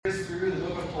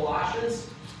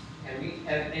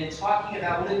have been talking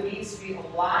about what it means to be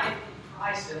alive in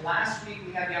Christ. And last week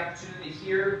we had the opportunity to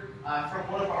hear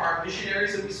from one of our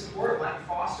missionaries that we support, Mike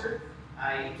Foster.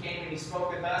 He came and he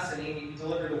spoke with us, and he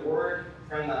delivered a word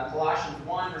from Colossians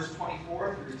 1, verse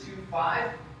 24 through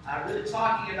 2:5, really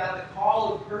talking about the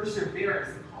call of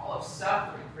perseverance, the call of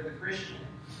suffering for the Christian.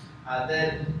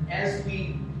 That as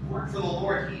we work for the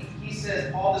Lord, he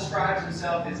says, Paul describes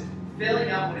himself as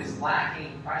filling up what is lacking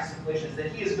in Christ's afflictions,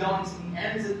 that he is going to the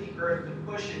ends of the earth to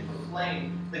push and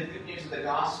proclaim the good news of the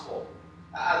gospel.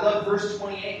 I love verse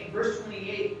 28. Verse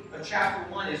 28 of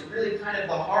chapter 1 is really kind of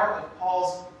the heart of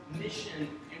Paul's mission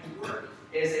and work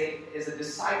as a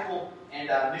disciple and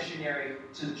a missionary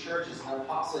to the churches and the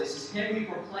apostles. It says, him we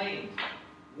proclaim,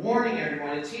 warning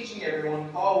everyone and teaching everyone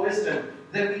with all wisdom,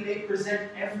 that we may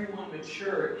present everyone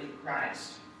mature in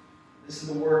Christ. This is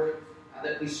the work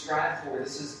that we strive for.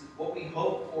 This is what we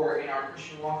hope for in our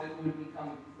Christian walk, that we would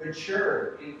become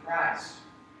mature in Christ.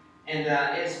 And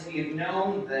as we have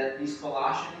known that these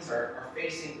Colossians are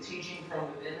facing teaching from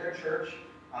within their church,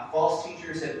 false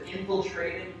teachers have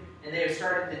infiltrated, and they have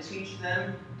started to teach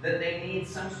them that they need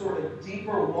some sort of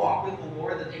deeper walk with the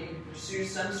Lord, that they need to pursue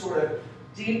some sort of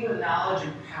deeper knowledge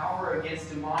and power against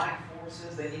demonic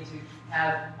forces. They need to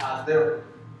have their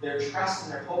trust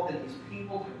and their hope in these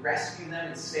people to rescue them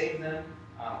and save them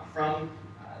from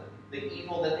the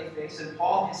evil that they face. And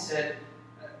Paul has said,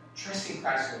 trust in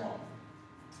Christ alone.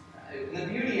 And the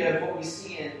beauty of what we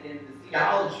see in the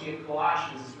theology of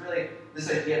Colossians is really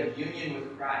this idea of union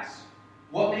with Christ.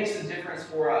 What makes the difference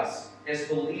for us as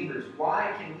believers?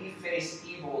 Why can we face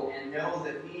evil and know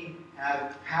that we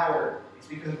have power? It's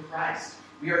because of Christ.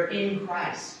 We are in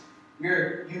Christ. We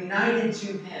are united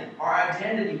to Him. Our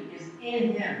identity is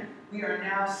in Him. We are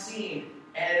now seen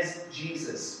as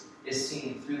Jesus is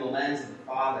seen through the lens of the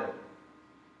Father.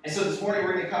 And so this morning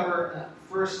we're going to cover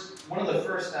one of the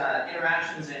first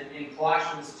interactions in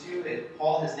Colossians 2. That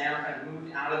Paul has now kind of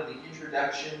moved out of the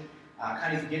introduction,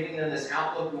 kind of giving them this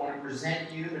outlook. We want to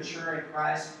present you mature in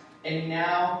Christ. And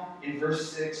now in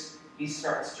verse 6, he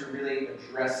starts to really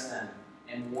address them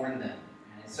and warn them.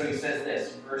 And so he says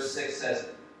this. Verse 6 says,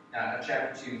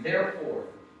 chapter 2, therefore,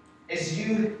 as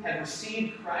you have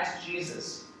received Christ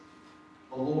Jesus,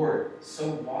 the Lord, so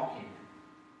walk in Him,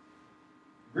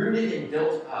 rooted and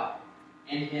built up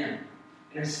in Him,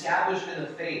 and established in the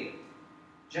faith,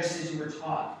 just as you were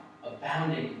taught,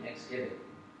 abounding in thanksgiving.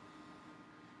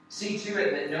 See to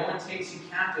it that no one takes you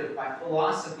captive by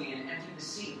philosophy and empty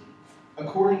deceit,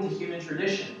 according to human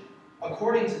tradition,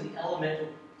 according to the elemental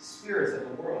spirits of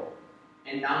the world,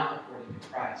 and not according to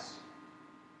Christ.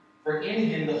 For in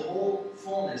Him the whole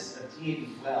fullness of deity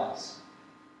dwells,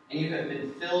 and you have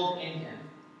been filled in Him,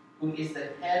 who is the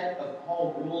head of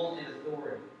all rule and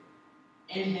authority.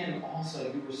 In Him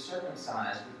also you were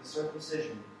circumcised with the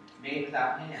circumcision made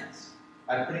without hands,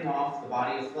 by putting off the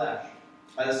body of flesh,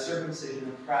 by the circumcision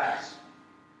of Christ,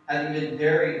 having been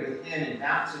buried with Him in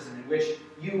baptism, in which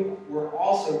you were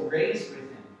also raised with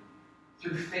Him,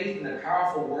 through faith in the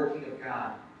powerful working of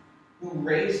God, who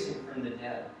raised Him from the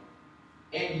dead.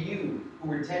 And you, who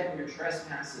were dead in your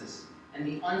trespasses and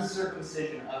the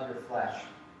uncircumcision of your flesh,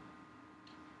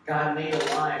 God made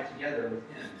alive together with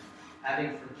Him,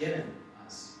 having forgiven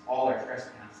us all our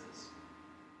trespasses.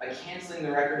 By canceling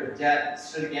the record of debt that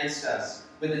stood against us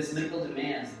with its legal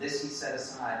demands, this He set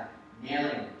aside,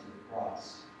 nailing it to the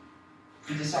cross.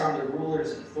 He disarmed the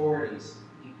rulers and authorities.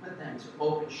 He put them to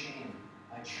open shame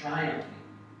by triumphing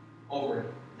over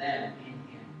them in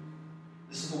Him.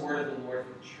 This is the word of the Lord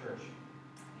for the church.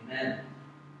 Amen.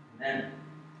 Amen.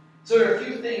 So there are a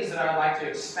few things that I would like to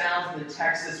expound from the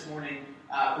text this morning.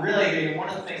 Really, one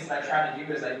of the things that I try to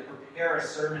do is I prepare a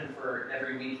sermon for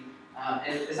every week.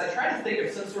 As I try to think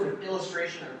of some sort of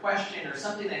illustration or question or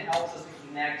something that helps us to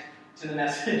connect to the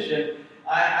message. And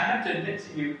I have to admit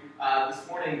to you this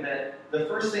morning that the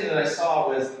first thing that I saw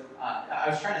was I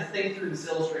was trying to think through this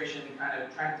illustration and kind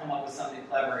of trying to come up with something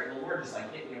clever. And the Lord just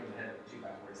hit me over the head with a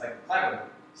 2x4. It's like, clever,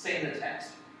 stay in the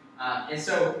text. And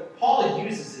so Paul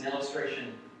uses an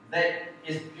illustration that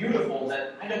is beautiful,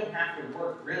 that I don't have to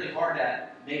work really hard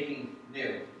at making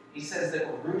new. He says that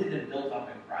we're rooted and built up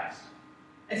in Christ.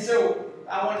 And so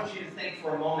I wanted you to think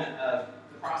for a moment of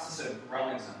the process of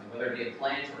growing something, whether it be a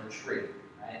plant or a tree,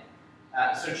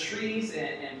 right? So trees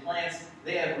and plants,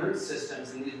 they have root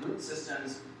systems, and these root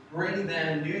systems bring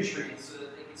them nutrients so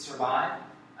that they can survive,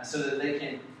 so that they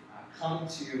can come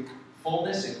to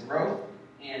fullness and growth,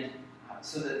 and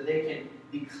so that they can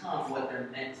become what they're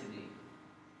meant to be.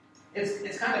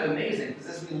 It's kind of amazing, because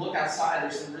as we look outside,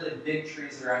 there's some really big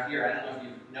trees that are out here. I don't know if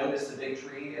you've noticed the big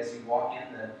tree as you walk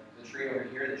in. the tree over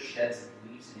here that sheds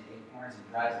leaves and acorns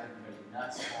and drives everybody's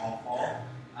nuts all fall.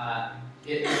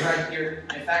 It's right here.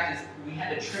 In fact, we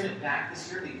had to trim it back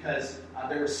this year because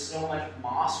there was so much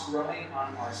moss growing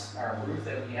on our roof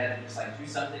that we had to just do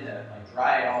something to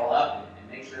dry it all up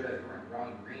and make sure that we weren't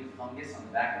growing green fungus on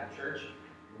the back of the church.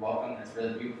 You're welcome. That's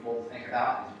really beautiful to think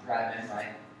about as you drive in,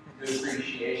 right? Good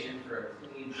appreciation for a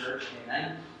clean church.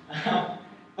 Amen.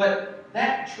 But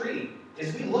that tree,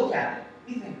 as we look at it,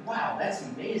 we think, wow, that's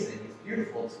amazing. It's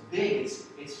beautiful. It's big.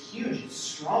 It's huge. It's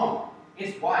strong.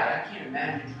 It's wide. I can't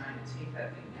imagine trying to take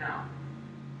that thing down.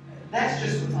 That's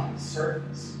just what's on the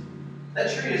surface.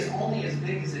 That tree is only as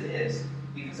big as it is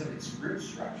because of its root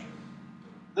structure.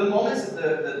 The moments that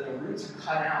the roots are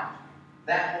cut out,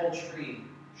 that whole tree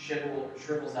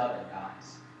shrivels up and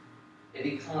dies. It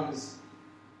becomes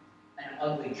an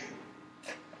ugly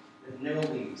tree with no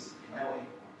leaves and no acorns.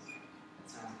 That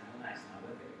sounds kind of nice now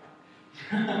that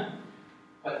I think about it.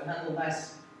 But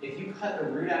nonetheless, if you cut the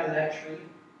root out of that tree,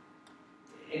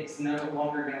 it's no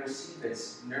longer going to receive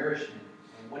its nourishment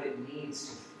and what it needs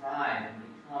to thrive and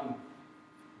become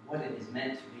what it is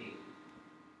meant to be.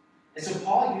 And so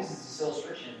Paul uses this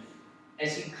illustration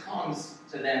as he comes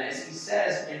to them, as he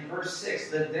says in verse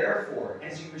 6, that therefore,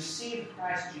 as you receive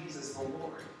Christ Jesus the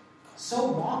Lord,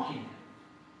 so walk in him.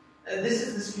 This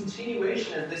is this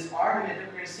continuation of this argument that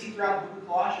we're going to see throughout the book of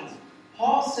Colossians.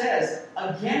 Paul says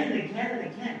again and again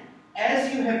and again,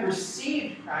 as you have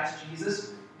received Christ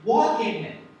Jesus, walk in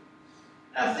him.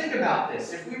 Now think about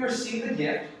this. If we receive a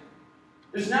gift,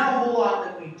 there's not a whole lot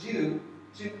that we do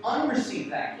to unreceive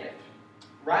that gift.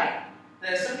 Right?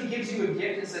 That if somebody gives you a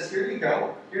gift and says, here you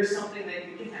go, here's something that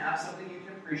you can have, something you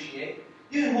can appreciate,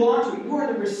 you can hold on to it. You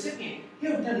are the recipient.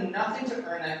 You have done nothing to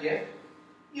earn that gift.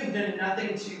 You have done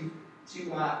nothing to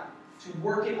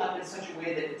work it up in such a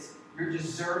way that you're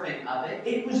deserving of it.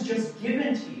 It was just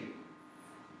given to you.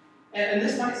 And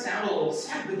this might sound a little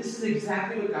sad, but this is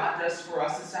exactly what God does for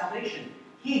us in salvation.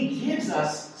 He gives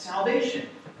us salvation.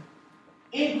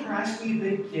 In Christ, we've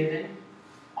been given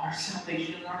our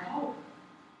salvation and our hope.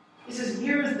 He says,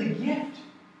 here is the gift.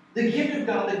 The gift of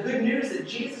God, the good news that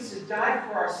Jesus has died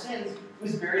for our sins,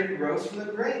 was buried and rose from the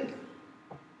grave.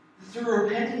 Through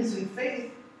repentance and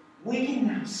faith, we can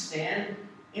now stand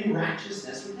in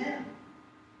righteousness with him.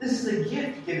 This is a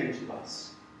gift given to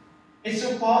us. And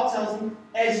so Paul tells them,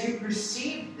 as you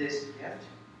receive this gift,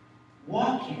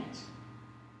 walk in it.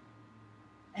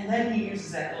 And then he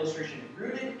uses that illustration,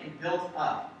 rooted and built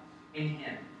up in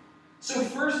him. So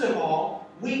first of all,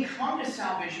 we come to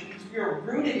salvation because we are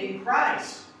rooted in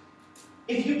Christ.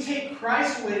 If you take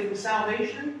Christ away from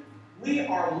salvation, we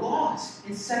are lost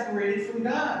and separated from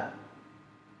God.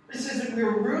 It says that we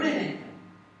are rooted in him.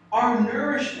 Our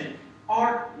nourishment,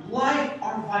 our life,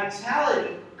 our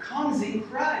vitality comes in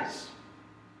Christ.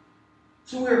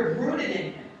 So we're rooted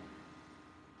in him.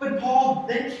 But Paul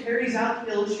then carries out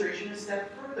the illustration a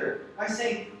step further by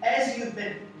saying, as you've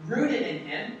been rooted in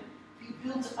him, be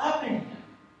built up in him.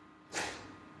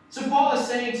 So Paul is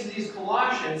saying to these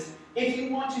Colossians, if you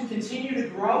want to continue to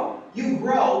grow, you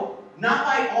grow not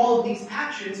by all of these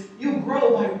actions, you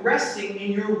grow by resting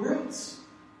in your roots.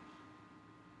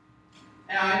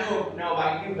 And I don't know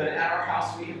about you, but at our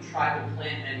house we have tried to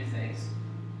plant many things.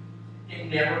 It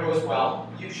never goes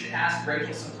well. You should ask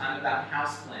Rachel sometime about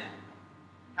houseplant.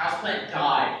 Houseplant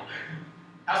died.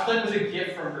 Houseplant was a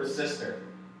gift from her sister,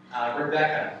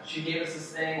 Rebecca. She gave us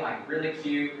this thing, really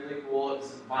cute, really cool. It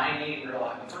was viney, and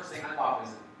the first thing I thought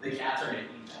was, the cats are going to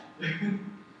eat that.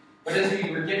 But as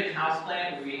we were given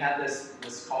houseplant, we had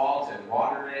this call to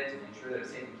water it, to make sure that it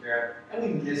was taken care of,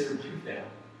 and we miserably failed.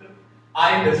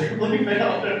 I miserably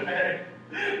failed.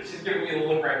 She's giving me a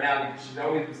look right now because she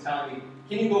always was telling me,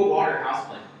 can you go water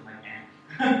houseplant?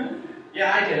 I'm like,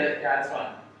 yeah, I did it. Yeah, it's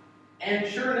fun. And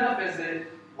sure enough, as it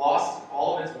lost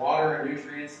all of its water and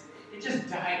nutrients, it just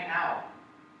died out.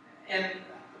 And,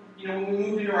 when we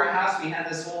moved into our house, we had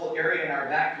this whole area in our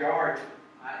backyard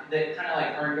that kind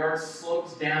of our yard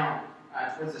slopes down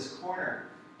towards this corner.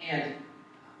 And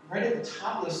right at the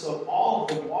top of the slope, all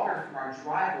of the water from our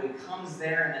driveway comes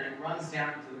there and then it runs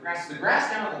down into the grass. The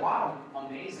grass down at the bottom,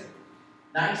 amazing.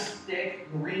 Nice,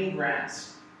 thick, green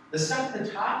grass. The stuff at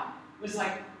the top was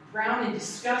brown and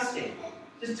disgusting.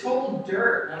 Just total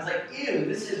dirt. And I was like, ew,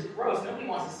 this is gross. Nobody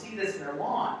wants to see this in their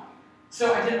lawn.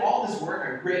 So I did all this work.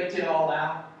 I raked it all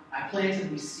out. I planted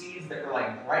these seeds that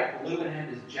were bright blue and had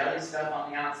this jelly stuff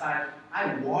on the outside.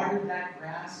 I watered that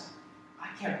grass. I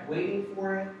kept waiting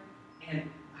for it. And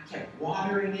I kept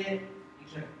watering it.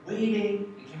 I kept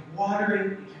waiting. I kept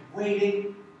watering. I kept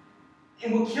waiting.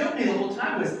 And what killed me the whole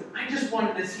time was I just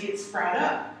wanted to see it sprout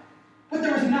up. But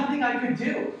there was nothing I could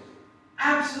do.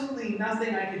 Absolutely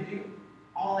nothing I could do.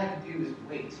 All I could do was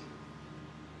wait.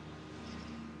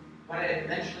 But I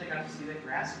eventually got to see the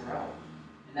grass grow.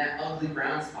 And that ugly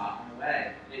brown spot went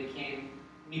away. And it became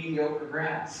mediocre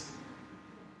grass.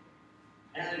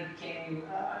 And then it became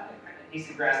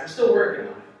decent grass. We're still working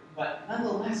on it. But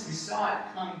nonetheless, we saw it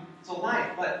come to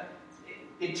life. But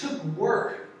it took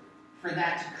work for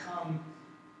that to come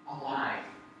alive.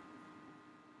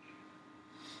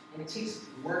 And it takes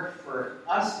work for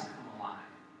us to come alive.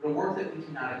 But a work that we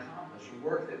cannot accomplish, a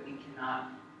work that we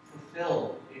cannot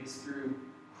fulfill. It is through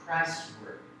Christ's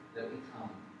work that we come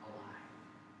alive.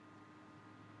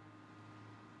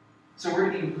 So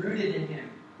we're to be rooted in Him.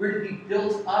 We're to be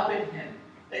built up in Him.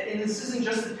 And this isn't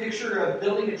just a picture of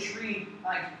building a tree,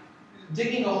 like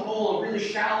digging a hole, a really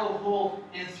shallow hole,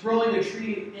 and throwing a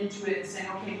tree into it and saying,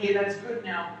 okay, hey, that's good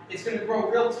now. It's going to grow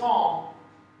real tall,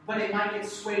 but it might get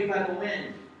swayed by the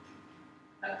wind.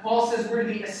 Paul says we're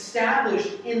to be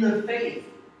established in the faith.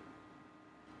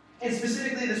 And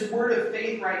specifically this word of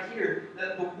faith right here,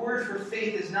 the word for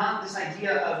faith is not this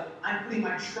idea of I'm putting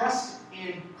my trust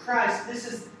in Christ. This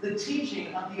is the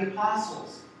teaching of the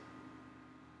apostles.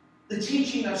 The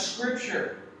teaching of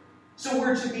Scripture. So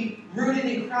we're to be rooted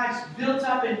in Christ, built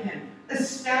up in Him,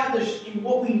 established in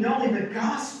what we know in the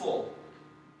gospel.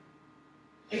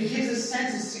 It gives a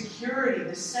sense of security,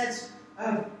 the sense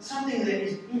of something that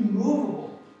is immovable.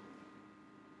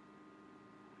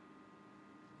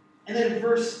 And then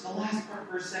the last part,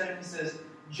 verse 7, he says,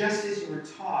 just as you were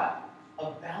taught,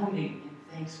 abounding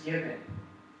in thanksgiving.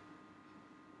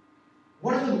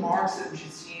 One of the marks that we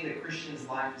should see in a Christian's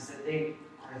life is that they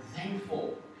are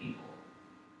thankful people.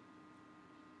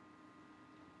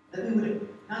 That we would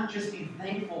not just be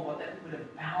thankful, but that we would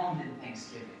abound in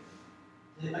thanksgiving.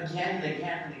 That again and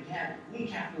again and again,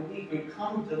 week after week, we would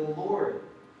come to the Lord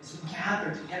as we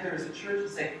gather together as a church and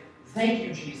say, thank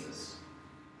you, Jesus.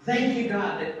 Thank you,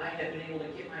 God, that I have been able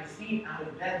to get my feet out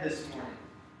of bed this morning.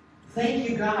 Thank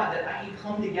you, God, that I can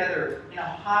come together in a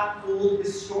hot, old,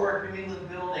 historic New England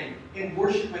building and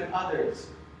worship with others.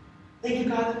 Thank you,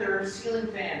 God, that there are ceiling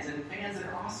fans and fans that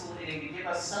are oscillating to give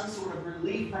us some sort of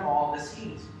relief from all this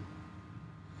heat.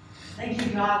 Thank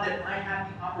you, God, that I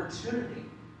have the opportunity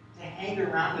to hang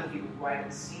around with people who I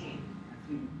haven't seen in a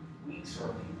few weeks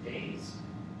or a few days,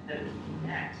 and that we can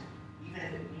connect, even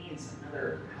if it means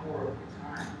another hour of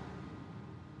time.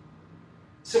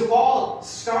 So Paul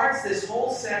starts this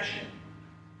whole section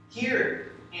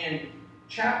here in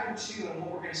chapter 2, and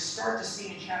what we're going to start to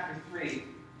see in chapter 3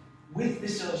 with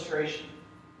this illustration.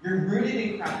 You're rooted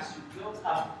in Christ, you're built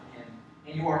up in Him,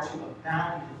 and you are to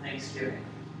abound in thanksgiving.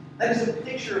 That is a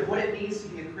picture of what it means to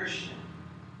be a Christian.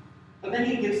 But then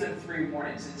he gives them 3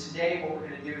 warnings, and today what we're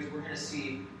going to do is we're going to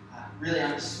see really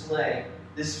on display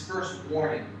this first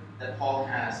warning that Paul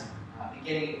has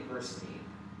beginning in verse 8.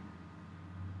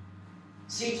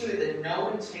 See to it that no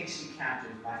one takes you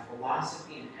captive by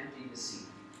philosophy and empty deceit,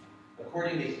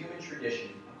 according to human tradition,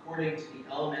 according to the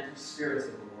elemental spirits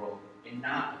of the world, and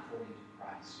not according to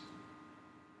Christ.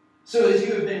 So as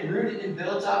you have been rooted and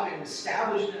built up and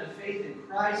established in a faith in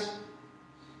Christ,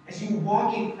 as you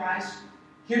walk in Christ,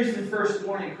 here's the first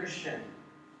warning, Christian.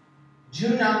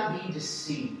 Do not be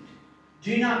deceived.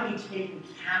 Do not be taken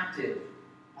captive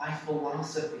by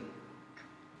philosophy.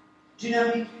 Do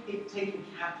not be taken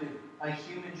captive by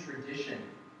human tradition,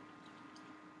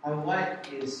 by what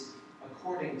is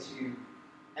according to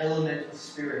elemental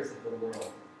spirits of the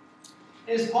world.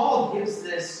 And as Paul gives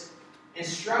this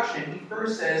instruction, he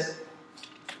first says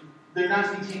they're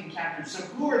not to be taken captive. So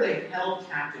who are they held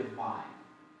captive by?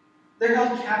 They're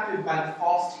held captive by the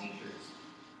false teachers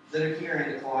that are here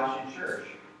in the Colossian church.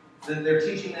 They're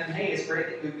teaching them, hey, it's great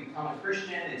that you've become a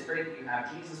Christian, it's great that you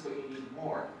have Jesus, but you need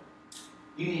more.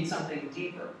 You need something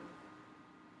deeper.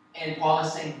 And Paul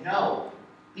is saying, no,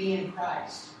 be in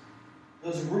Christ.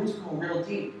 Those roots go real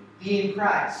deep. Be in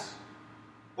Christ.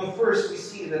 But first we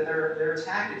see that their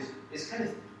attack is kind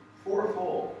of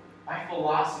fourfold by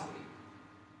philosophy.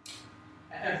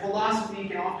 And philosophy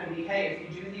can often be, hey,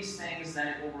 if you do these things, then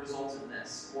it will result in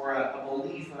this. Or a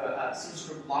belief, some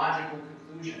sort of logical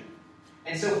conclusion.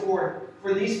 And so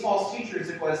for these false teachers,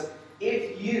 it was,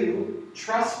 if you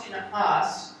trust in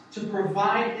us to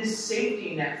provide this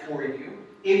safety net for you,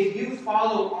 if you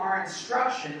follow our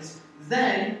instructions,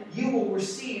 then you will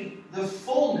receive the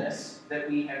fullness that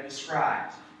we have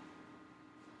described.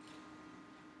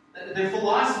 Their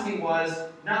philosophy was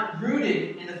not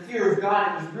rooted in the fear of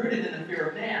God, it was rooted in the fear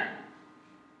of man.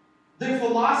 Their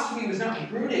philosophy was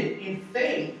not rooted in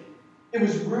faith, it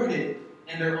was rooted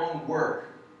in their own work,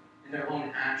 in their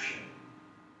own action.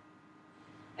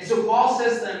 And so Paul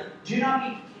says to them, do not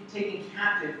be taken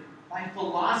captive by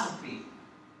philosophy,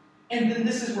 And then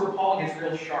this is where Paul gets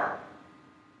real sharp.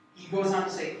 He goes on to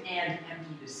say, and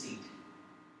empty deceit.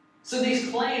 So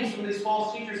these claims from these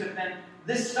false teachers have been,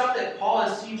 this stuff that Paul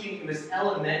is teaching you is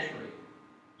elementary.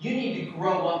 You need to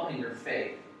grow up in your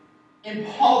faith. And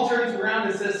Paul turns around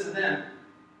and says to them,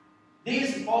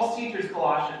 these false teachers,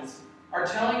 Colossians, are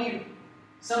telling you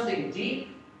something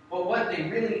deep, but what they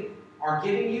really are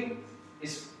giving you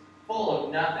is full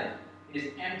of nothing. It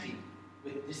is empty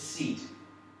with deceit.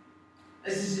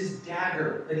 This is his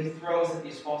dagger that he throws at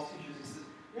these false teachers. He says,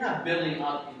 you're not building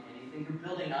up in anything. You're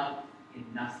building up in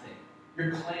nothing.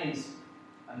 Your claims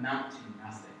amount to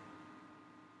nothing.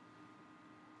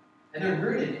 And they're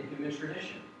rooted in human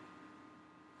tradition.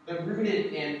 They're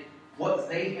rooted in what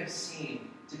they have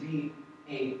seen to be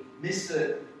a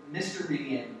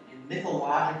mystery and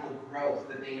mythological growth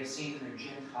that they have seen in their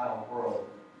Gentile world.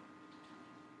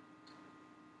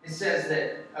 It says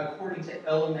that according to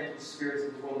elemental spirits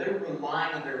of the world, they were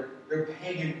relying on their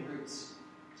pagan roots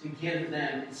to give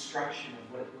them instruction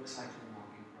of what it looks like to walk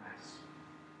in Christ.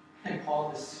 And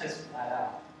Paul just says flat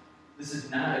out, this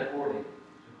is not according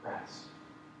to Christ.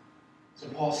 So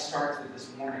Paul starts with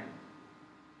this warning.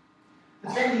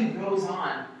 But then he goes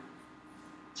on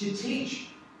to teach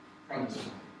from this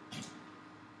warning.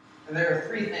 And there are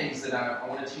three things that I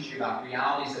want to teach you about,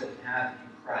 realities that we have in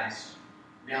Christ,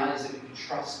 realities that we can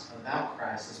trust about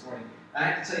Christ this morning. And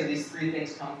I can tell you these three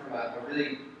things come from a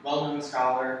really well-known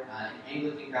scholar, an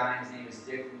Anglican guy. His name is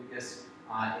Dick Lucas.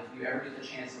 If you ever get the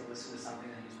chance to listen to something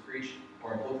that he's preached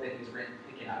or a book that he's written,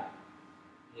 pick it up.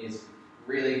 He is a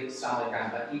really solid guy.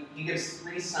 But he gives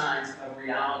three signs of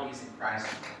realities in Christ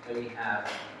that we have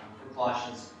from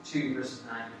Colossians 2, verses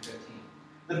 9 through 15.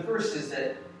 The first is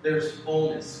that there's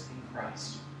fullness in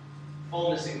Christ.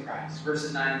 Fullness in Christ.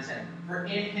 Verses 9 and 10. For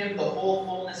in him the whole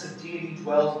fullness of deity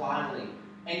dwells bodily,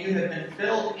 and you have been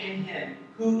filled in him,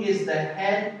 who is the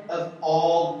head of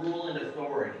all rule and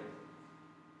authority.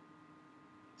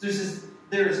 So it says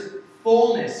there's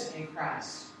fullness in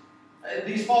Christ.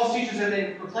 These false teachers have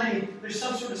been proclaiming there's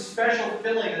some sort of special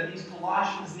filling that these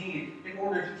Colossians need in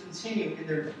order to continue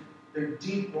in their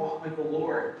deep walk with the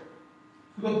Lord.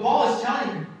 But Paul is telling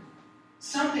them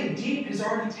something deep has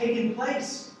already taken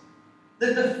place.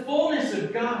 That the fullness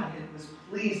of God was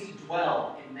pleased to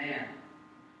dwell in man.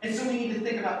 And so we need to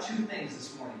think about two things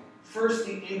this morning. First,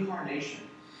 the incarnation.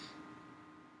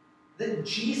 That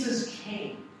Jesus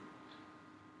came,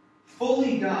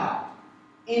 fully God,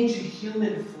 into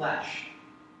human flesh.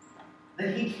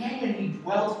 That he came and he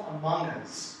dwelt among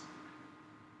us.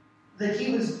 That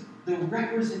he was the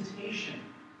representation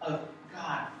of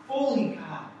God, fully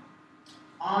God,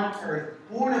 on earth,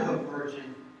 born of a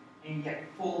virgin, and yet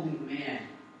fully man,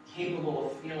 capable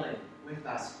of feeling with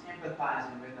us,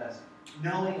 empathizing with us,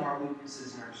 knowing our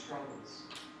weaknesses and our struggles.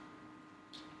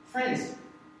 Friends,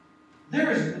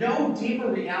 there is no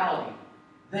deeper reality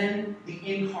than the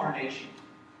incarnation.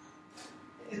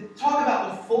 Talk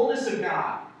about the fullness of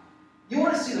God. You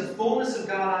want to see the fullness of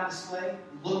God on display?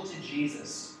 Look to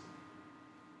Jesus.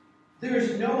 There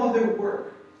is no other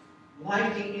work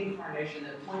like the incarnation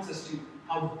that points us to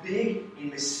how big and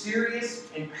mysterious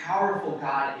and powerful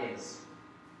God is.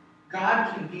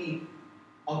 God can be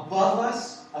above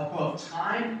us, above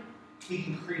time. He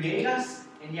can create us,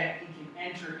 and yet he can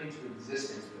enter into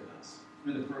existence with us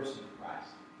through the person of Christ.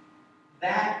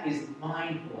 That is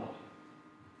mind-blowing.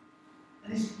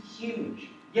 That is huge.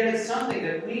 Yet it's something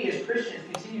that we as Christians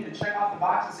continue to check off the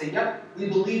box and say, yep, we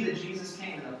believe that Jesus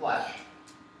came in the flesh.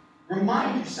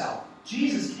 Remind yourself,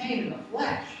 Jesus came in the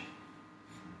flesh.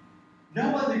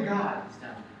 No other God has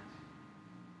done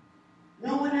that.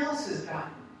 No one else has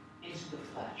gotten into the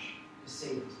flesh to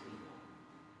save his people.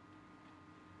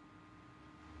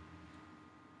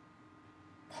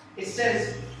 It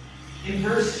says in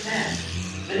verse 10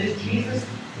 that as Jesus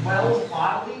dwells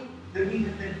bodily, that we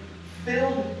have been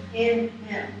filled in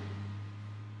him.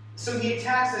 So he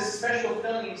attacks this special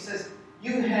filling. He says,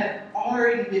 you have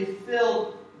already been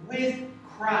filled with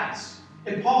Christ.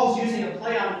 And Paul's using a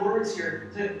play on words here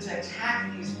to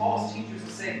attack these false teachers and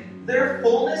say, their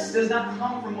fullness does not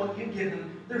come from what you give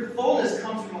them. Their fullness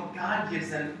comes from what God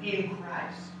gives them in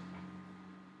Christ.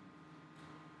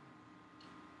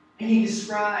 And he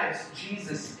describes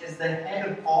Jesus as the head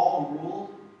of all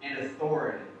rule and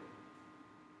authority.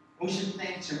 We should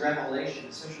think to Revelation,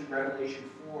 especially Revelation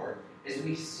 4, as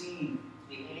we see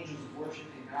the angels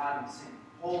worshiping God and saying,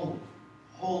 holy,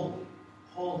 holy,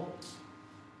 holy,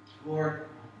 Lord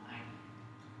Almighty,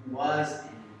 who was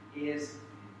and is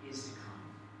to come.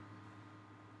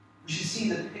 We should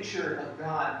see the picture of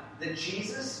God, that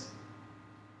Jesus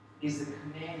is the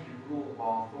command and rule of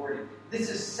all authority. This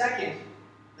is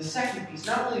the second piece.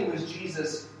 Not only was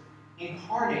Jesus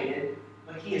incarnated,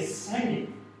 but he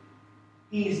ascended.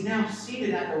 He is now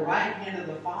seated at the right hand of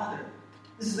the Father.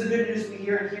 This is the good news we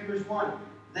hear in Hebrews 1,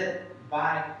 that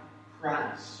by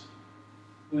Christ,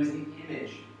 who is the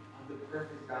image of the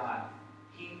perfect God,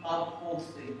 he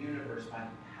upholds the universe by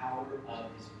the power of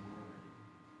his word.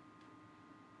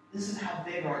 This is how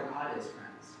big our God is, friends.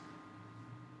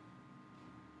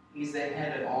 He's the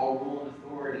head of all rule and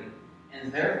authority,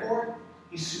 and therefore,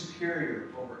 he's superior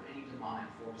over any demonic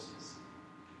forces.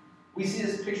 We see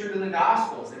this pictured in the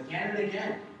Gospels again and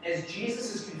again, as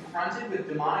Jesus is confronted with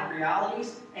demonic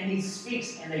realities, and he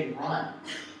speaks, and they run.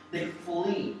 They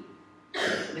flee.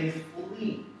 They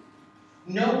flee.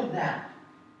 Note that.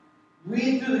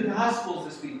 Read through the Gospels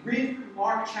this week. Read through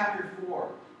Mark chapter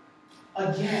 4.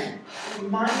 Again,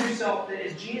 remind yourself that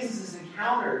as Jesus is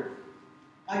encountered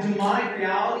by demonic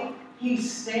reality, he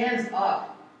stands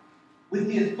up with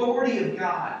the authority of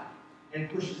God and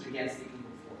pushes against the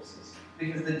evil forces,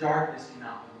 because the darkness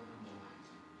cannot overcome the light.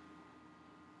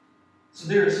 So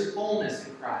there is fullness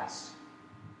in Christ.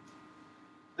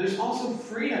 There's also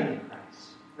freedom in Christ.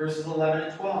 Verses 11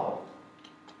 and 12.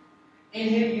 In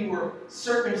him you were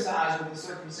circumcised with a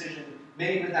circumcision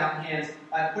made without hands,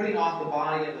 by putting off the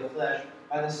body of the flesh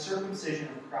by the circumcision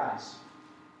of Christ,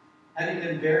 having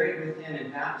been buried with him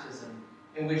in baptism,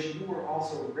 in which you were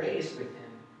also raised with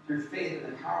him through faith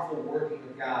in the powerful working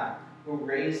of God, who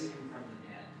raised him from the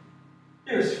dead.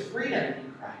 There is freedom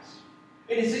in Christ.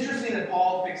 It is interesting that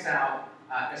Paul picks out,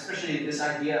 especially this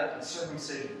idea of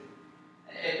circumcision.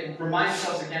 It reminds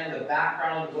us again of the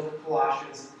background of the book of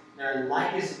Colossians. They're in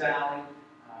Lycus Valley.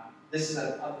 This is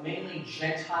a mainly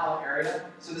Gentile area,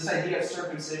 so this idea of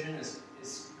circumcision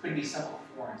could be somewhat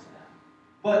foreign to them.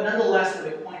 But nonetheless, what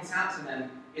it points out to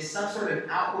them is some sort of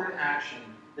outward action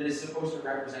that is supposed to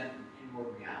represent an inward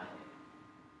reality.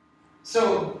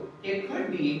 So it could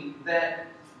be that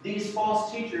these false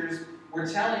teachers were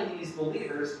telling these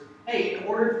believers, hey, in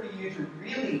order for you to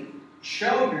really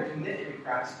show your commitment to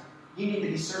Christ, you need to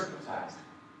be circumcised.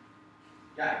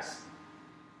 Yikes.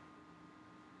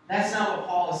 That's not what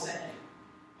Paul is saying.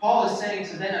 Paul is saying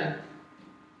to them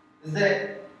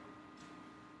that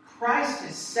Christ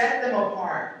has set them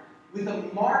apart with a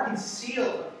mark and seal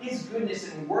of his goodness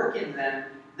and work in them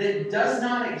that does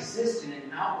not exist in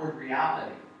an outward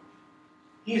reality.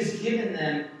 He has given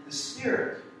them the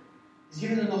Spirit. He's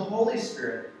given them the Holy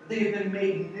Spirit. That they have been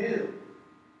made new.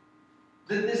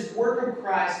 That this work of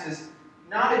Christ is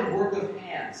not a work of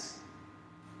hands,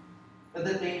 but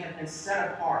that they have been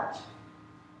set apart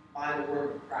by the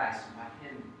work of Christ and by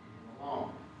him and him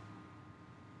alone.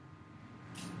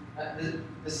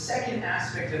 The second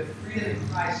aspect of freedom in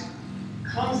Christ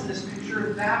comes in this picture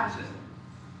of baptism.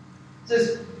 It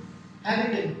says,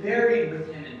 having been buried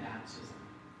with him in baptism.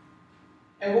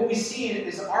 And what we see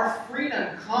is our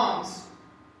freedom comes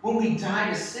when we die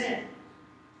to sin.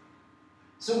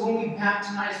 So when we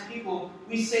baptize people,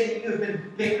 we say that you have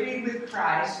been buried with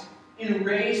Christ and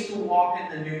raised to walk in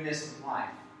the newness of life.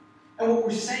 And what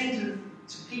we're saying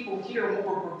to people here, what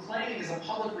we're proclaiming as a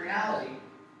public reality,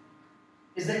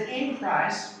 is that in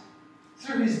Christ,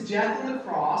 through his death on the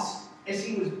cross, as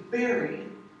he was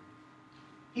buried,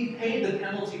 he paid the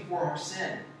penalty for our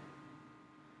sin.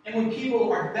 And when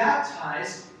people are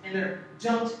baptized and they're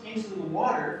dumped into the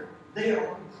water, they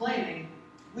are proclaiming,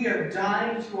 we are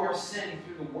dying to our sin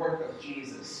through the work of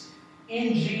Jesus.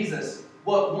 In Jesus,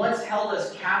 what once held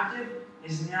us captive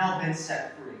has now been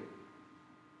set free.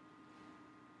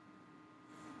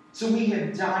 So we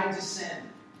have died to sin.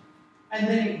 And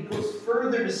then he goes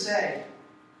further to say,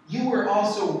 you were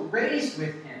also raised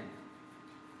with him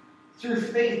through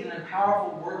faith in the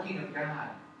powerful working of God.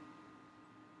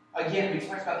 Again, we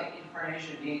talked about the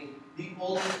incarnation being the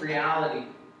ultimate reality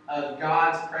of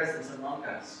God's presence among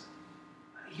us.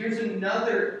 Here's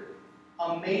another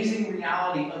amazing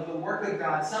reality of the work of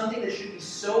God, something that should be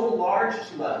so large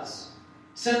to us,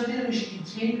 something that we should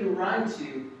continue to run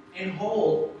to and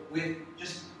hold with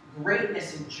just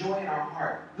greatness and joy in our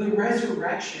heart. The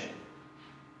resurrection.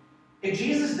 If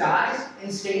Jesus dies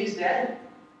and stays dead,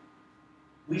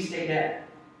 we stay dead.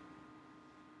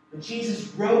 But Jesus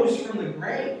rose from the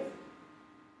grave.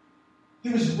 He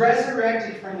was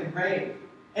resurrected from the grave.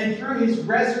 And through his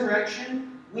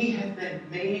resurrection, we have been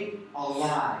made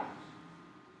alive.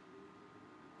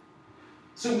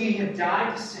 So we have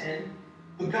died to sin,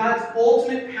 but God's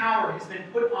ultimate power has been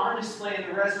put on display in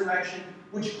the resurrection,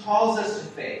 which calls us to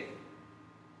faith.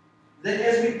 That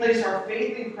as we place our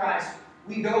faith in Christ,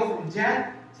 we go from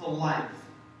death to life.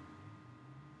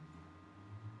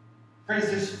 Friends,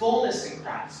 there's fullness in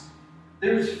Christ.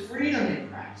 There's freedom in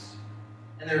Christ.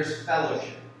 And there's fellowship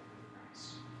in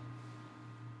Christ.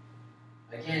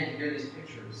 Again, you hear these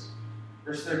pictures.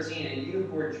 Verse 13, and you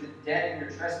who were dead in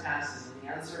your trespasses and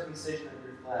the uncircumcision of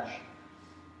your flesh,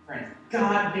 friends,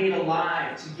 God made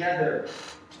alive together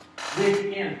with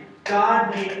him.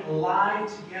 God made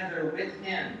alive together with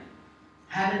him,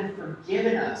 having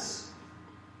forgiven us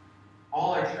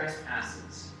all our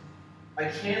trespasses, by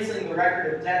canceling the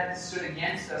record of debt that stood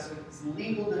against us with its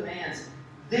legal demands.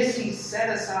 This he set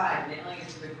aside, nailing it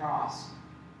to the cross.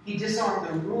 He disarmed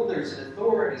the rulers and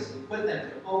authorities and put them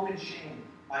to open shame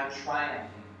by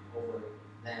triumphing over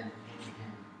them in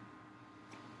him.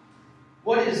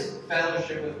 What is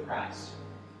fellowship with Christ?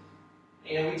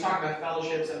 You know, we talk about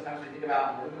fellowship, sometimes we think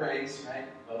about Lord of the Rings, right?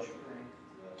 Fellowship of the Ring.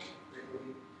 Great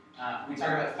movie. We talk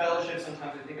about fellowship,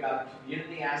 sometimes we think about the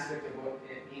community aspect of what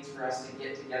it means for us to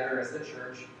get together as the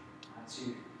church.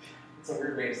 It's a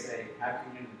weird way to say, have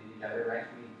community together, right?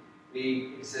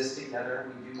 We exist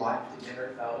together, we do life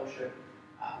together, fellowship.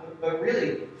 But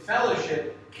really,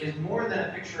 fellowship is more than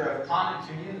a picture of common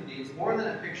community. It's more than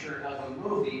a picture of a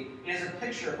movie. It is a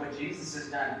picture of what Jesus has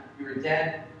done. You were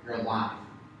dead, you're alive.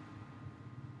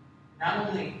 Not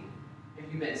only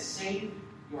have you been saved,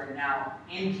 you are now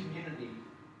in community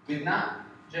with not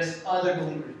just other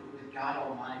believers, but with God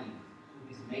Almighty, who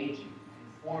has made you,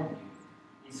 and formed you,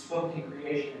 and spoken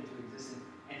creation into existence,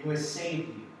 and who has saved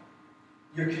you.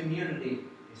 Your community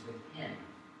is with him.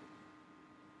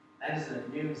 That is the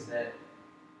news that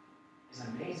is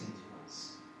amazing to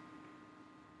us.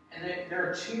 And there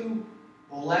are two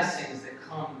blessings that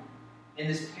come in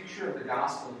this picture of the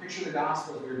gospel. The picture of the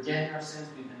gospel is we're dead in our sins,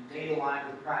 we've been made alive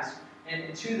with Christ.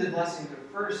 And two of the blessings are,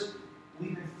 first,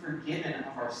 we've been forgiven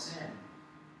of our sin.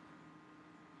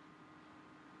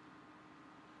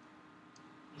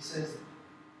 He says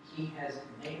he has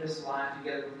made us alive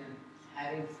together with him,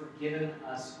 having forgiven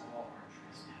us all our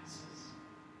trespasses.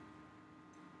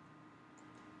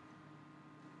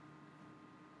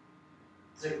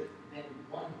 Has there been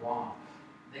one wrong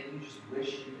that you just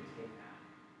wish you could take back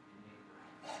and make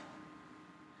right?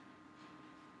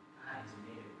 God has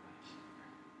made it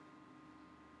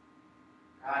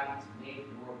right. God has made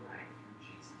your right through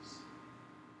Jesus.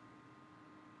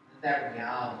 Let that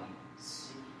reality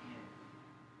sink in.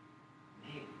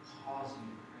 May it cause you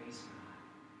to praise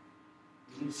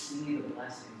God. May you see the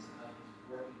blessings of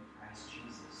his work in Christ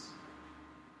Jesus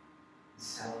and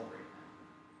celebrate them.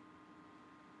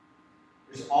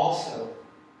 There's also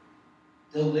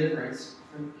deliverance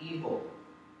from evil.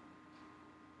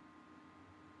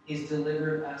 He's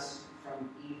delivered us from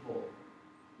evil.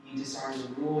 He disarmed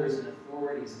the rulers and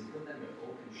authorities and put them to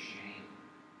open shame.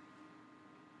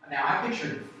 Now, I picture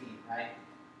defeat, right?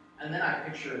 And then I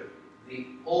picture the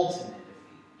ultimate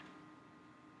defeat.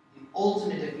 The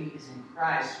ultimate defeat is in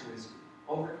Christ, who has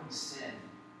overcome sin.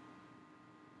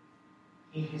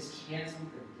 He has canceled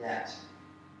the debt.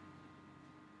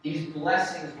 These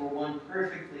blessings were won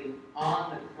perfectly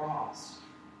on the cross.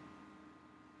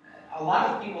 A lot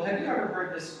of people, have you ever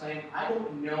heard this claim? I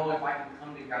don't know if I can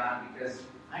come to God because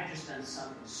I've just done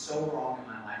something so wrong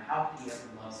in my life. How can he ever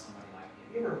love somebody like me?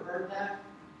 Have you ever heard that?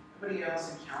 Anybody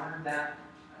else encountered that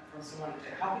from someone?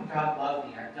 How can God love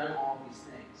me? I've done all these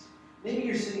things. Maybe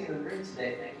you're sitting in the room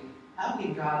today thinking, how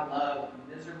can God love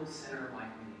a miserable sinner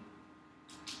like me?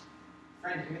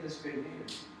 Friend, hear this good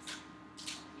news.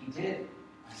 He did.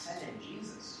 By sending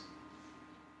Jesus.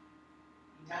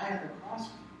 He died on the cross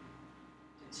for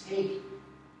you to take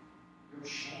your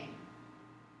shame.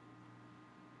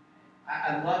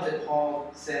 I love that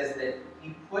Paul says that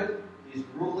he put these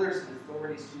rulers and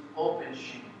authorities to open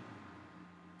shame.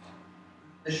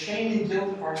 The shame and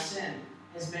guilt of our sin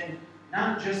has been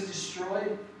not just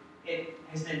destroyed, it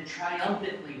has been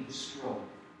triumphantly destroyed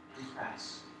in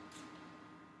Christ.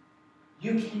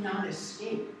 You cannot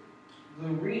escape the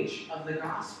reach of the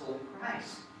gospel of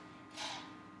Christ.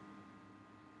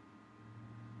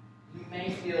 You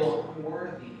may feel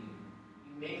unworthy.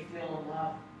 You may feel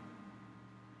unloved.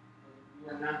 But you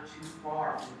are not too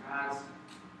far from God's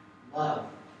love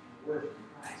and worth in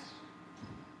Christ.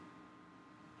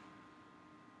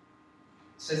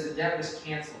 It says the debt was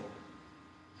canceled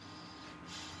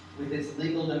with its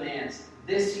legal demands.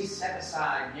 This he set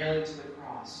aside, nailing to the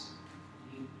cross.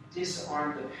 And he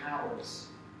disarmed the powers.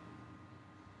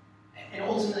 And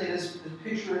ultimately, this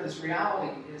picture of this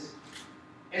reality is,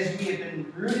 as we have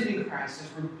been rooted in Christ, as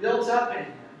we're built up in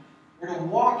him, we're to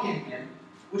walk in him,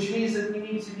 which means that we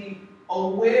need to be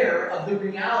aware of the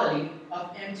reality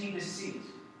of empty deceit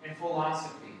and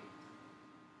philosophy.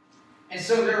 And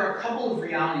so there are a couple of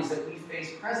realities that we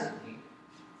face presently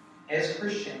as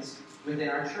Christians within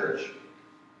our church.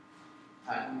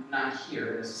 Not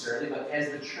here necessarily, but as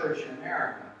the church in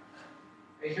America.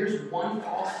 Here's one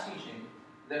false teaching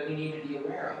that we need to be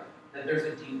aware of, that there's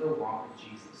a deeper walk with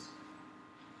Jesus.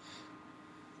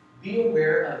 Be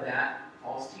aware of that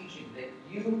false teaching, that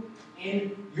you,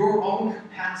 in your own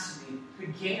capacity,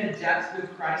 could gain a depth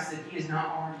with Christ that He has not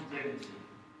already given to you.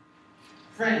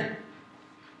 Friend,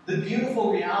 the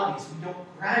beautiful reality is we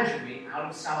don't graduate out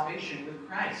of salvation with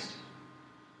Christ.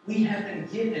 We have been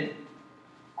given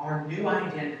our new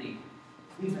identity.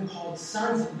 We've been called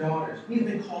sons and daughters. We've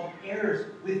been called heirs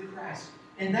with Christ.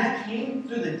 And that came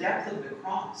through the depth of the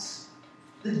cross,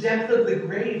 the depth of the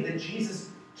grave that Jesus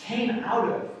came out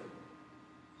of.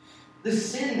 The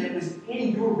sin that was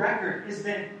in your record has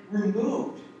been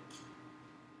removed.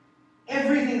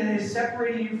 Everything that has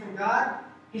separated you from God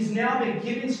has now been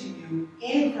given to you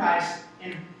in Christ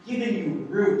and given you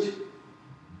root.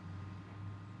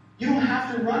 You don't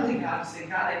have to run to God and say,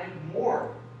 God, I need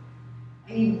more.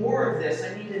 I need more of this.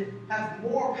 I need to have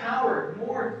more power,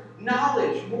 more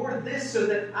knowledge, more of this so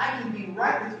that I can be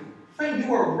right with you. Friend,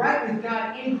 you are right with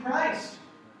God in Christ.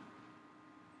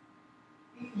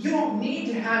 You don't need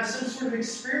to have some sort of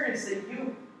experience that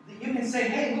you can say,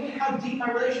 hey, look at how deep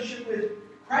my relationship with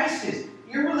Christ is.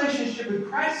 Your relationship with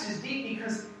Christ is deep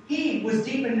because He was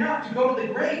deep enough to go to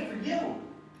the grave for you.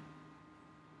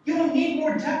 You don't need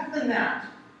more depth than that.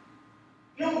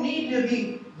 You don't need to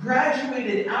be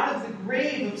graduated out of the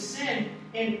grave of sin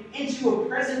and into a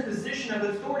present position of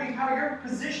authority and power. Your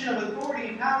position of authority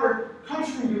and power comes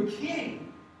from your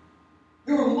King,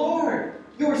 your Lord,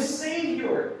 your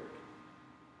Savior.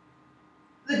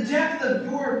 The depth of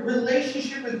your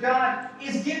relationship with God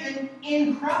is given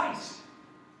in Christ.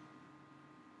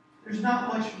 There's not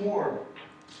much more.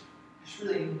 There's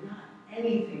really not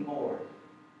anything more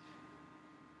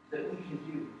that we can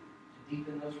do to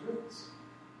deepen those roots.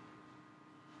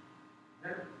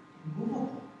 They're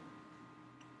immovable.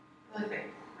 They're like that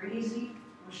crazy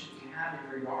bush that you have in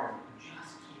your yard you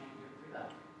just can't get rid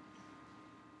of.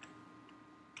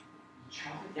 You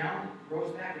chop it down, it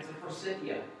grows back. It's a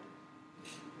forsythia.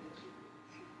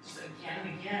 Just again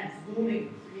and again,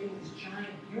 blooming, creating these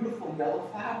giant, beautiful yellow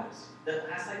flowers that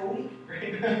last like a week,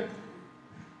 right? And then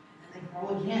they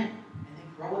grow again, and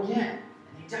they grow again,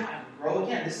 and they die, and they grow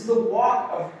again. This is the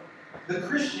walk of the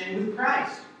Christian with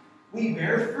Christ. We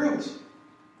bear fruit,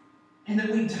 and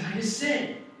then we die to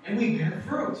sin, and we bear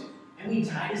fruit, and we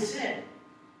die to sin.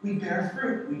 We bear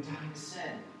fruit, we die to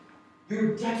sin.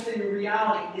 Your depth and your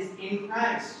reality is in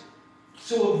Christ.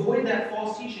 So avoid that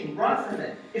false teaching. Run from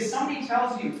it. If somebody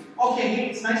tells you, okay, hey,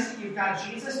 it's nice that you've got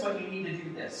Jesus, but you need to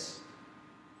do this.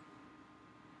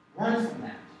 Run from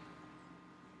that.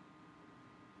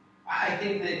 I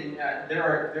think that there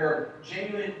are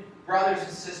genuine brothers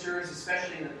and sisters,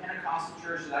 especially in the Pentecostal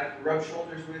church that I can rub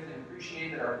shoulders with and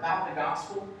appreciate, that are about the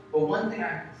gospel. But one thing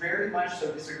I very much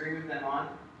so disagree with them on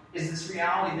is this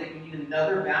reality that you need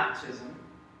another baptism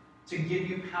to give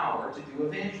you power to do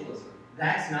evangelism.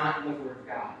 That's not in the Word of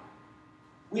God.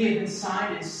 We have been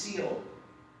signed and sealed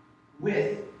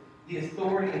with the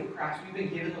authority of Christ. We've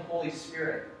been given the Holy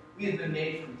Spirit. We have been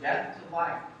made from death to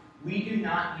life. We do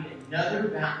not need another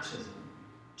baptism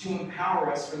to empower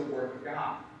us for the work of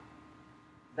God.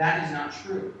 That is not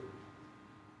true.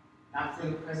 Not for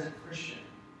the present Christian.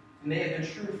 It may have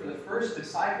been true for the first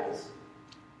disciples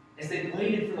as they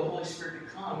waited for the Holy Spirit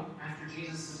to come after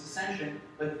Jesus' ascension,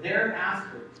 but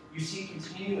thereafter, you see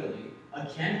continually,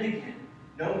 again and again,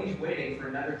 nobody's waiting for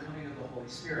another coming of the Holy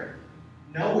Spirit.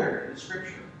 Nowhere in the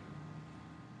Scripture.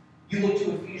 You look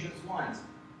to Ephesians 1.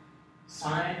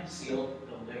 Signed, sealed,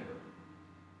 delivered.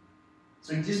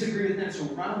 So you disagree with them, so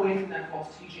run away from that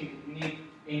false teaching that you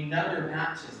need another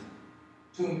baptism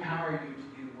to empower you to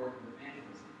do the work of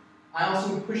evangelism. I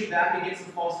also would push back against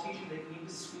the false teaching that you need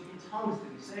to speak in tongues to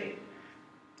be saved.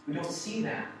 We don't see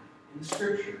that in the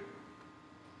Scripture.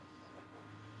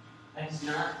 That is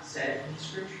not said in the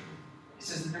Scripture. It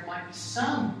says that there might be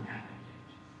some who have that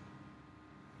gift.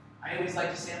 I always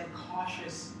like to say I'm a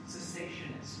cautious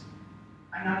cessationist.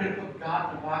 I'm not going to put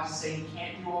God in a box and say He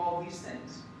can't do all of these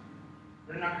things.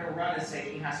 But I'm not going to run and say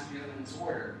He has to do them in this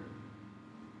order.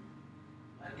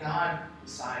 Let God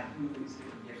decide who is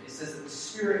given the gift. It says that the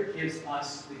Spirit gives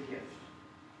us the gift.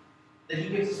 That He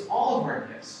gives us all of our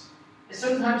gifts. And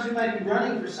sometimes we might be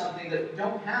running for something that we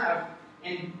don't have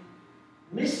and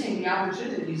missing the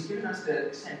opportunity He's given us to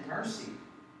extend mercy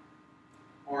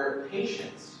or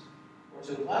patience or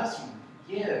to bless one,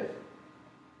 to give,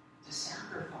 to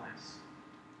sacrifice.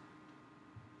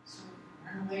 So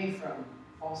run away from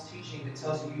false teaching that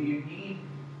tells you you need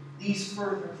these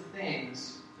further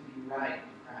things to be right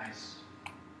in Christ.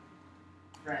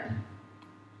 Friend,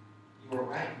 you are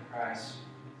right in Christ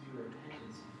through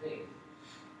repentance and faith.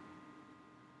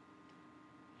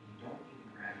 And you don't need to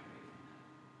graduate from that.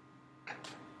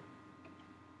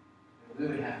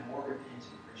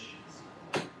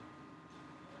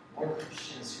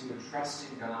 Christians who would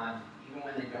trust in God even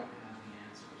when they don't have the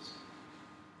answers.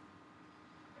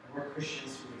 And we're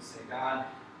Christians who would say, God,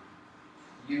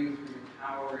 you, through your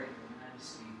power and your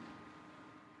majesty,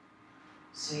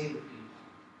 save the people.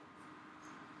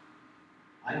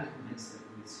 I'm convinced that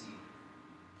we would see,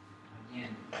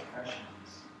 again, impressions,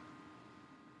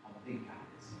 how big God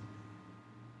is,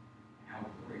 and how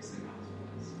glorious the gospel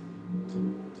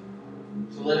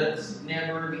is. So let us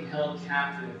never be held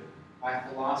captive by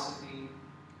philosophy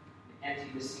and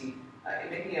empty deceit.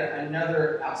 Maybe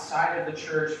another outside of the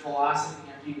church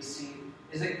philosophy, empty deceit,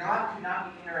 is that God could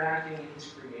not be interacting in His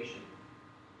creation.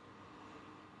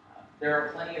 There are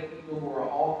plenty of people who are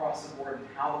all across the board in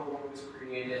how the world was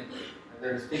created,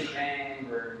 whether it's Big Bang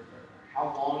or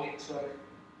how long it took.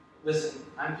 Listen,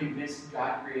 I'm convinced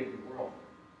God created the world.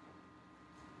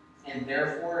 And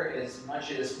therefore, as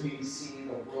much as we see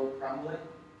the world crumbling,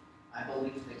 I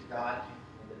believe that God can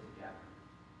hold it together.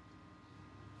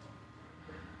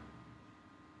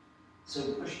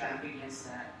 So push back against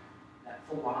that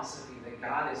philosophy that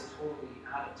God is totally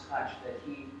out of touch, that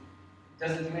He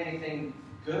doesn't do anything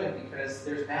good because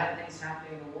there's bad things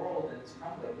happening in the world and it's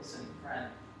crumbling. Listen, friend,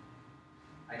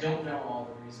 I don't know all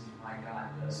the reasons why God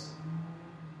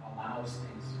allows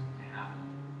things to happen.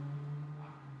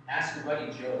 Ask your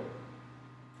buddy Job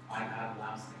why God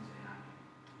allows things to happen.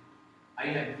 I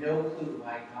have no clue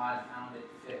why God found it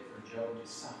fit for Job to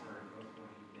suffer and go through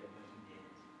what he did, but he did.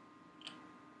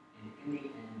 And in the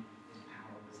end, his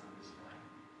power was on display.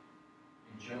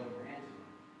 And Job ran to him.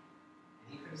 And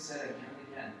he could have said again and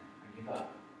again, I give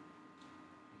up.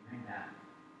 He ran back.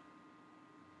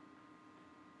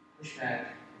 Push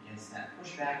back against that.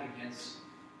 Push back against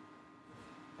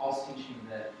false teaching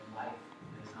that life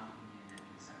does not begin at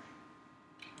conception.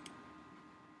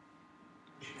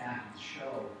 Push back and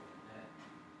show that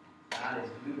God is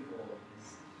beautiful. As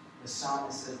the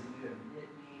psalmist says, you have knit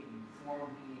me, you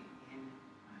formed me in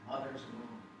my mother's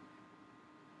womb.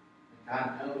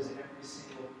 That God knows every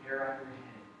single hair on your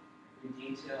head, every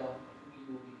detail of who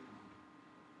you will become.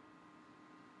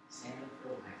 Stand up for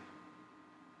life.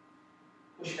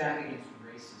 Push back against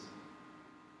racism.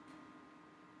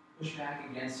 Push back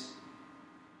against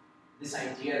this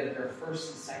idea that they're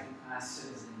first and second class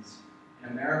citizens in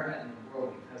America and the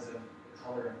world because of the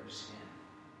color of their skin.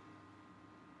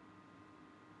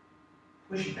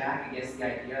 Push back against the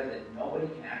idea that nobody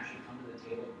can actually come to the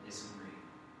table and disagree.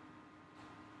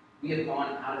 We have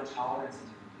gone out of tolerance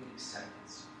into complete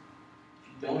acceptance. If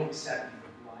you don't accept me for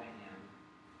who I am,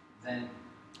 then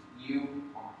you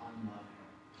are unloving.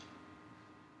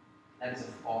 That is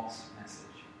a false message.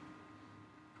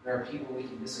 There are people we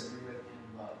can disagree with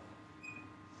and love.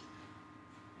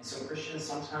 And so Christians,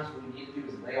 sometimes what we need to do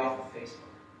is lay off of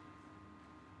Facebook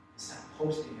and stop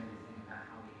posting everything about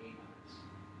how we hate others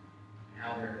and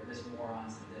how this moron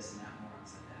said this and that moron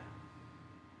said that.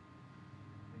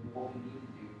 And what we need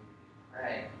to do is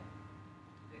pray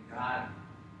that God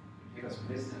would give us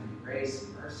wisdom, grace,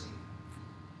 and mercy.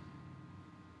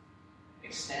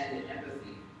 Extend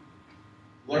empathy.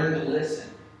 Learn to listen.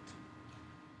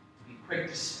 Be quick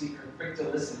to speak, or quick to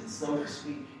listen and slow to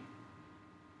speak.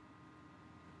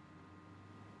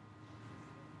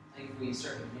 I think if we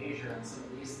start to measure on some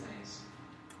of these things,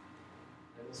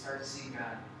 that we'll start to see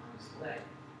God on display.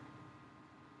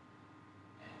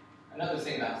 And another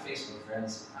thing about Facebook,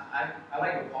 friends, I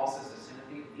like what Paul says to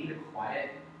Timothy: lead a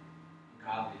quiet and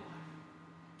godly life.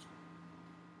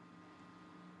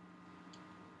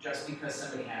 Just because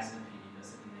somebody has an opinion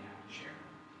doesn't mean they have to share.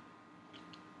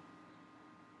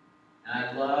 And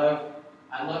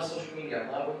I love social media. I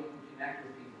love what you can connect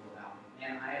with people about. But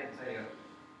man, I have to tell you,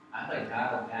 I've like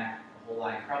dialed back a whole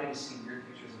lot. Probably just see weird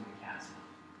pictures of my cats now.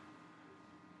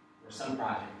 Or some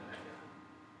project that I've done.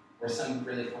 Or some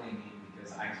really funny meme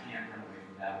because I can't run away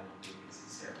from that one because it's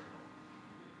hysterical.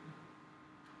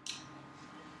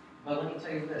 But let me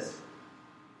tell you this.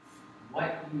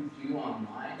 What you do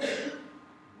online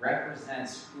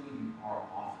represents who you are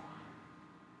offline.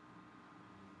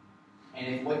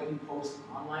 And if what you post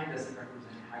online doesn't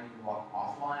represent how you walk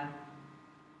offline,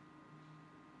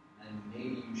 then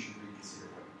maybe you should reconsider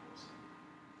what you're posting.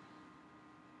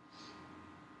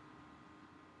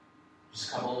 Just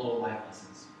a couple little life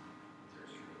lessons.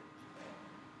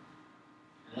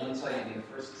 And let me tell you, the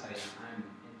first site, I'm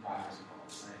in progress of all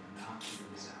this. I am not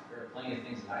figuring this out. There are plenty of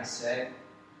things that I say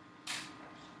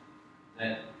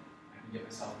that I can get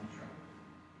myself in trouble.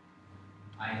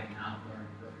 I have not learned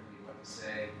perfectly what to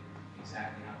say,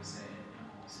 exactly how to say it in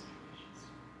all situations.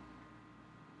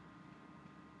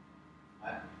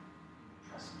 But I'm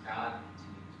trusting God and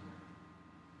continue His work.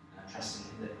 And I'm trusting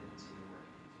Him that He will continue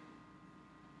working in you.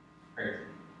 Pray with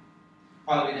me.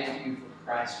 Father, we thank you for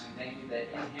Christ, we thank you that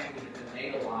in him we have been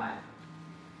made alive,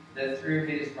 that through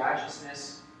his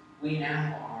righteousness we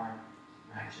now are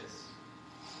righteous.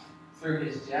 Through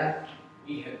his death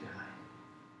we have died.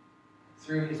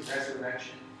 Through his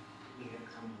resurrection we have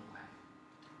come to life.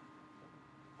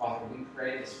 Father, we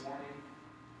pray this morning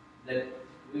that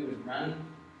we would run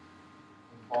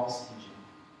from false teaching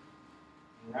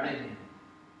and run again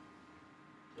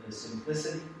to the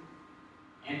simplicity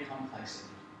and complexity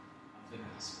of the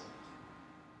gospel.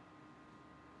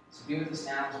 So be with us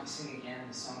now as we sing again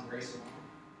the song Grace Alone.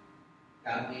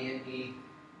 God, may it be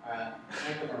an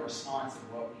anthem or response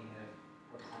of what we have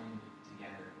proclaimed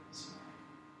together this morning.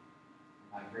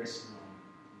 By grace alone.